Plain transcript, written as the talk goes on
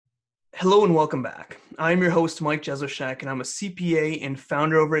Hello and welcome back. I'm your host, Mike Jezoshak, and I'm a CPA and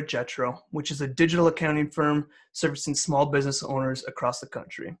founder over at Jetro, which is a digital accounting firm servicing small business owners across the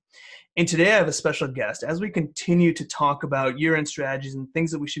country. And today I have a special guest as we continue to talk about year-end strategies and things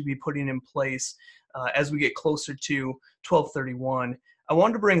that we should be putting in place as we get closer to 12/31. I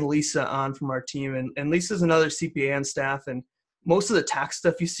wanted to bring Lisa on from our team, and Lisa's another CPA on staff, and most of the tax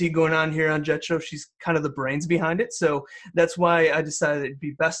stuff you see going on here on Jetro, she's kind of the brains behind it. So that's why I decided it'd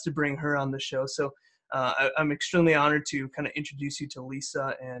be best to bring her on the show. So I'm extremely honored to kind of introduce you to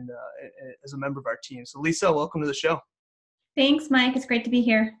Lisa and as a member of our team. So Lisa, welcome to the show. Thanks, Mike. It's great to be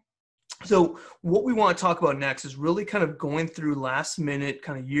here. So what we want to talk about next is really kind of going through last minute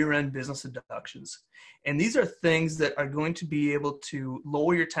kind of year-end business deductions. And these are things that are going to be able to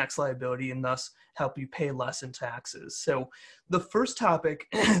lower your tax liability and thus help you pay less in taxes. So the first topic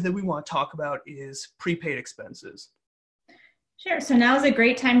that we want to talk about is prepaid expenses. Sure. So now is a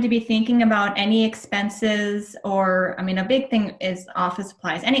great time to be thinking about any expenses a big thing is office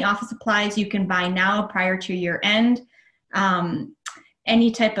supplies. Any office supplies you can buy now prior to year end.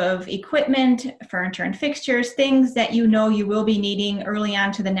 Any type of equipment, furniture and fixtures, things that you know you will be needing early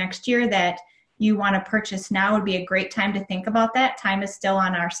on to the next year that you want to purchase now would be a great time to think about that. Time is still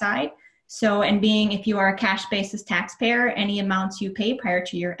on our side. So, and being if you are a cash basis taxpayer, any amounts you pay prior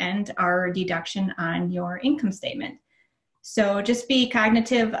to year end are a deduction on your income statement. So just be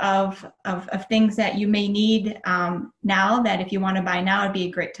cognitive of things that you may need now that if you want to buy now, it'd be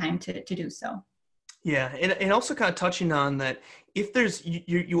a great time to do so. Yeah, and also kind of touching on that, if there's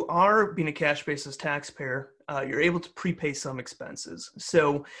you are being a cash basis taxpayer, you're able to prepay some expenses.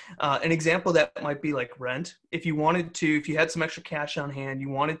 So an example that might be like rent. If you had some extra cash on hand, you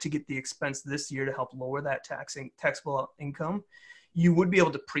wanted to get the expense this year to help lower that taxable income, you would be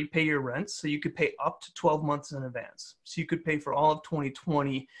able to prepay your rent. So you could pay up to 12 months in advance. So you could pay for all of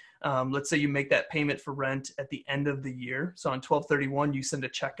 2020. Let's say you make that payment for rent at the end of the year. So on 12/31, you send a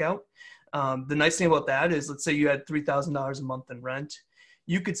check out. The nice thing about that is, let's say you had $3,000 a month in rent.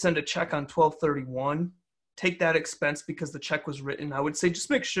 You could send a check on 12/31, take that expense because the check was written. I would say just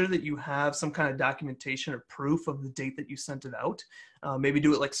make sure that you have some kind of documentation or proof of the date that you sent it out. Maybe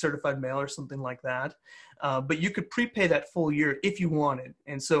do it like certified mail or something like that. But you could prepay that full year if you wanted.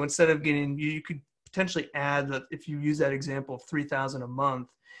 And so instead of you could potentially add that, if you use that example of $3,000 a month,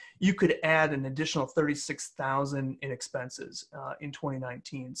 you could add an additional $36,000 in expenses in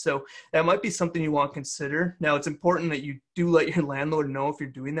 2019. So that might be something you want to consider. Now, it's important that you do let your landlord know if you're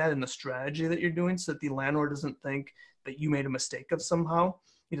doing that and the strategy that you're doing, so that the landlord doesn't think that you made a mistake of somehow.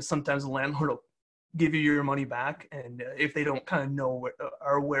 Sometimes the landlord will give you your money back, and if they don't kind of know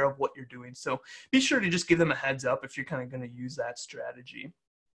are aware of what you're doing. So be sure to just give them a heads up if you're kind of going to use that strategy.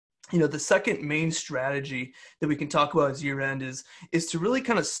 The second main strategy that we can talk about as year end is to really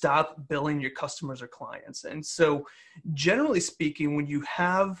kind of stop billing your customers or clients. And so generally speaking, when you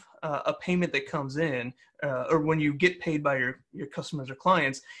have a payment that comes in or when you get paid by your customers or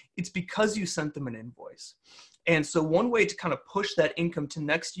clients, it's because you sent them an invoice. And so one way to kind of push that income to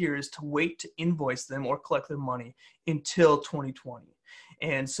next year is to wait to invoice them or collect their money until 2020.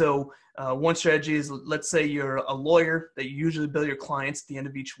 And so one strategy is, let's say you're a lawyer that you usually bill your clients at the end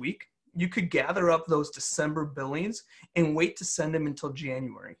of each week. You could gather up those December billings and wait to send them until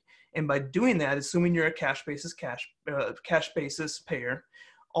January. And by doing that, assuming you're a cash basis payer,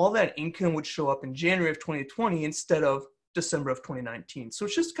 all that income would show up in January of 2020 instead of December of 2019. So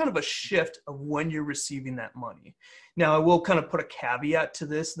it's just kind of a shift of when you're receiving that money. Now, I will kind of put a caveat to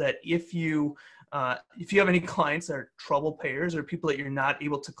this, that if you have any clients that are trouble payers or people that you're not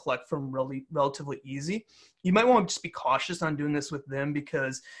able to collect from relatively easy, you might want to just be cautious on doing this with them,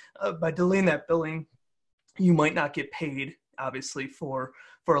 because by delaying that billing, you might not get paid, obviously, for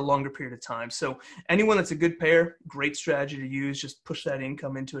a longer period of time. So anyone that's a good payer, great strategy to use, just push that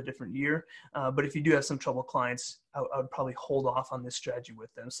income into a different year. But if you do have some trouble clients, I would probably hold off on this strategy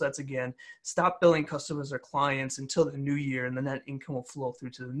with them. So that's, again, stop billing customers or clients until the new year, and then that income will flow through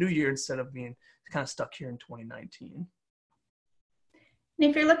to the new year instead of being kind of stuck here in 2019. And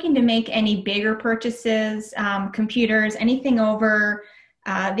if you're looking to make any bigger purchases, computers, anything over,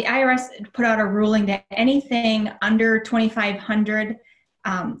 the IRS put out a ruling that anything under $2,500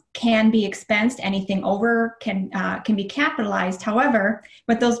 can be expensed. Anything over can be capitalized. However,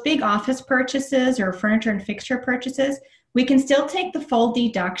 with those big office purchases or furniture and fixture purchases, we can still take the full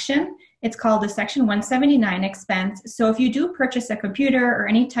deduction. It's called a Section 179 expense. So if you do purchase a computer or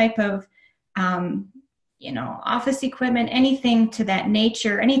any type of office equipment, anything to that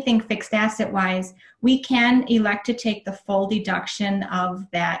nature, anything fixed asset wise, we can elect to take the full deduction of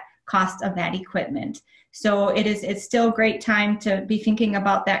that cost of that equipment. So it's still a great time to be thinking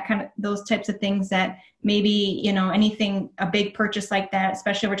about that those types of things that maybe, anything, a big purchase like that,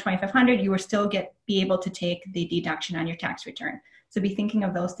 especially over $2,500, you will still be able to take the deduction on your tax return. So be thinking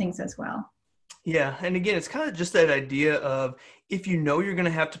of those things as well. Yeah. And again, it's kind of just that idea of if you know you're going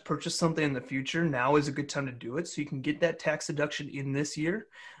to have to purchase something in the future, now is a good time to do it. So you can get that tax deduction in this year.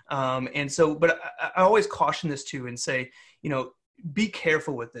 But I always caution this too and say, be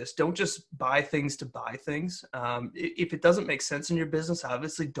careful with this. Don't just buy things to buy things. If it doesn't make sense in your business,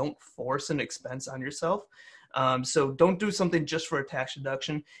 obviously don't force an expense on yourself. So don't do something just for a tax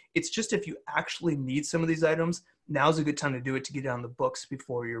deduction. It's just if you actually need some of these items, now's a good time to do it to get it on the books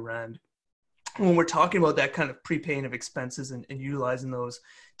before year end. When we're talking about that kind of prepaying of expenses and utilizing those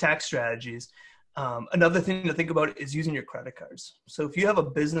tax strategies, another thing to think about is using your credit cards. So if you have a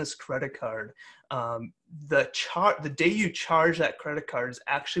business credit card, the day you charge that credit card is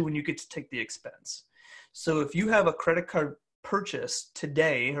actually when you get to take the expense. So if you have a credit card purchase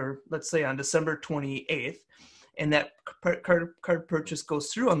today, or let's say on December 28th, and that card purchase goes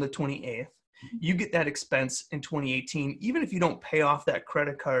through on the 28th, you get that expense in 2018, even if you don't pay off that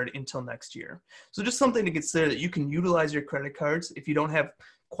credit card until next year. So just something to consider, that you can utilize your credit cards if you don't have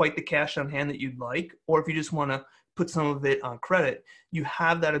quite the cash on hand that you'd like, or if you just want to put some of it on credit, you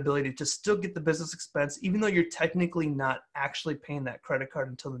have that ability to still get the business expense, even though you're technically not actually paying that credit card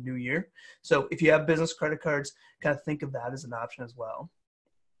until the new year. So if you have business credit cards, kind of think of that as an option as well.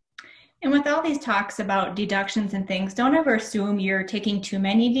 And with all these talks about deductions and things, don't ever assume you're taking too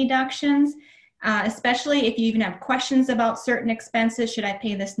many deductions, especially if you even have questions about certain expenses. Should I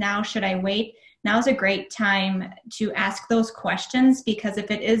pay this now? Should I wait? Now's a great time to ask those questions, because if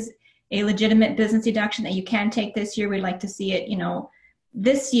it is a legitimate business deduction that you can take this year, we'd like to see it,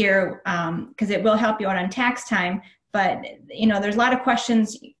 this year, because it will help you out on tax time. But, there's a lot of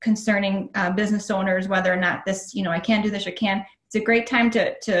questions concerning business owners, whether or not this, I can do this or can. It's a great time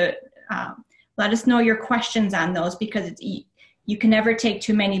to let us know your questions on those, because you can never take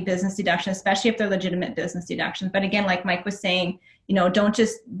too many business deductions, especially if they're legitimate business deductions. But again, like Mike was saying, don't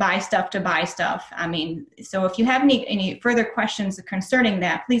just buy stuff to buy stuff. So if you have any further questions concerning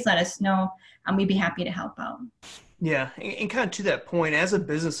that, please let us know. We'd be happy to help out. Yeah, and kind of to that point, as a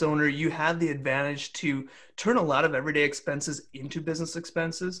business owner, you have the advantage to turn a lot of everyday expenses into business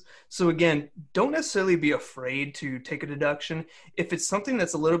expenses. So again, don't necessarily be afraid to take a deduction. If it's something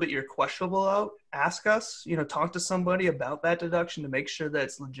that's a little bit you're questionable about, ask us, talk to somebody about that deduction to make sure that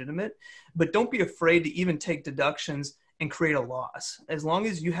it's legitimate. But don't be afraid to even take deductions and create a loss. As long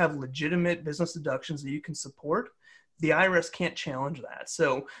as you have legitimate business deductions that you can support, the IRS can't challenge that.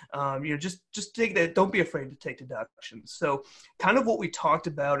 So, just take that. Don't be afraid to take deductions. So kind of what we talked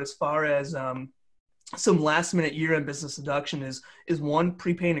about as far as some last minute year-end business deduction is one,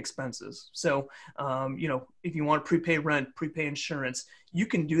 prepaying expenses. So, if you want to prepay rent, prepay insurance, you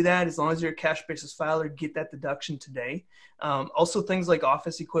can do that as long as you're a cash basis filer, get that deduction today. Also things like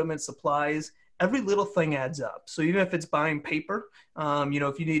office equipment, supplies, every little thing adds up. So even if it's buying paper,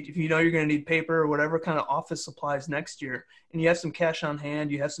 if you know you're going to need paper or whatever kind of office supplies next year, and you have some cash on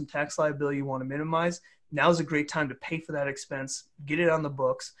hand, you have some tax liability you want to minimize, now's a great time to pay for that expense, get it on the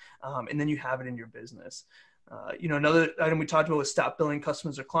books, and then you have it in your business. Another item we talked about was stop billing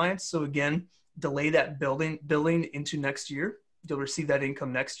customers or clients. So again, delay that billing into next year. You'll receive that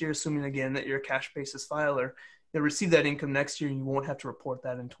income next year, assuming again that you're a cash basis filer. You'll receive that income next year and you won't have to report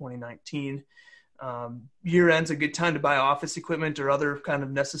that in 2019. Year end's a good time to buy office equipment or other kind of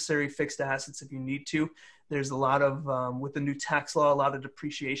necessary fixed assets if you need to. There's a lot of, with the new tax law, a lot of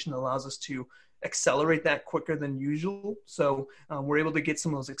depreciation that allows us to accelerate that quicker than usual. So we're able to get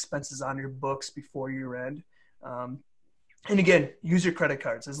some of those expenses on your books before year end. And again, use your credit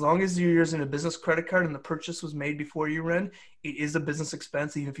cards. As long as you're using a business credit card and the purchase was made before year end, it is a business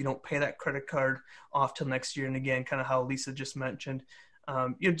expense, even if you don't pay that credit card off till next year. And again, kind of how Lisa just mentioned,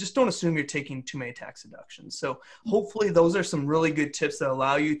 just don't assume you're taking too many tax deductions. So hopefully those are some really good tips that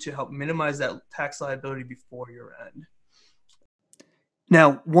allow you to help minimize that tax liability before year end.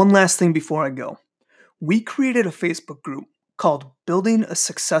 Now, one last thing before I go. We created a Facebook group called Building a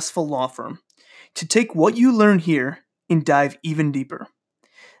Successful Law Firm to take what you learn here and dive even deeper.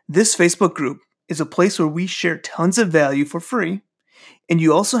 This Facebook group is a place where we share tons of value for free, and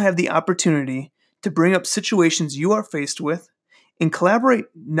you also have the opportunity to bring up situations you are faced with and collaborate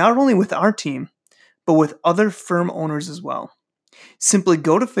not only with our team, but with other firm owners as well. Simply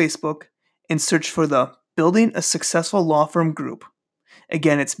go to Facebook and search for the Building a Successful Law Firm group.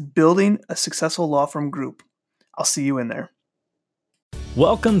 Again, it's Building a Successful Law Firm group. I'll see you in there.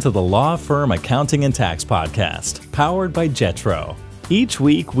 Welcome to the Law Firm Accounting and Tax Podcast, powered by Jetro. Each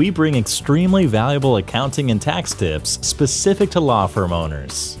week, we bring extremely valuable accounting and tax tips specific to law firm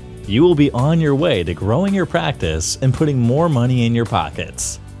owners. You will be on your way to growing your practice and putting more money in your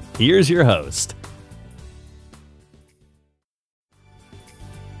pockets. Here's your host.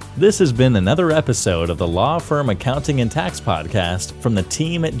 This has been another episode of the Law Firm Accounting and Tax Podcast from the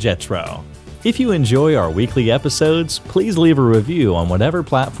team at Jetro. If you enjoy our weekly episodes, please leave a review on whatever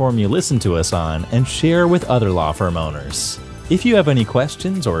platform you listen to us on and share with other law firm owners. If you have any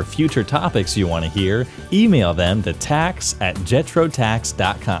questions or future topics you want to hear, email them to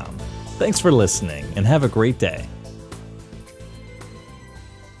tax@jetrotax.com. Thanks for listening and have a great day.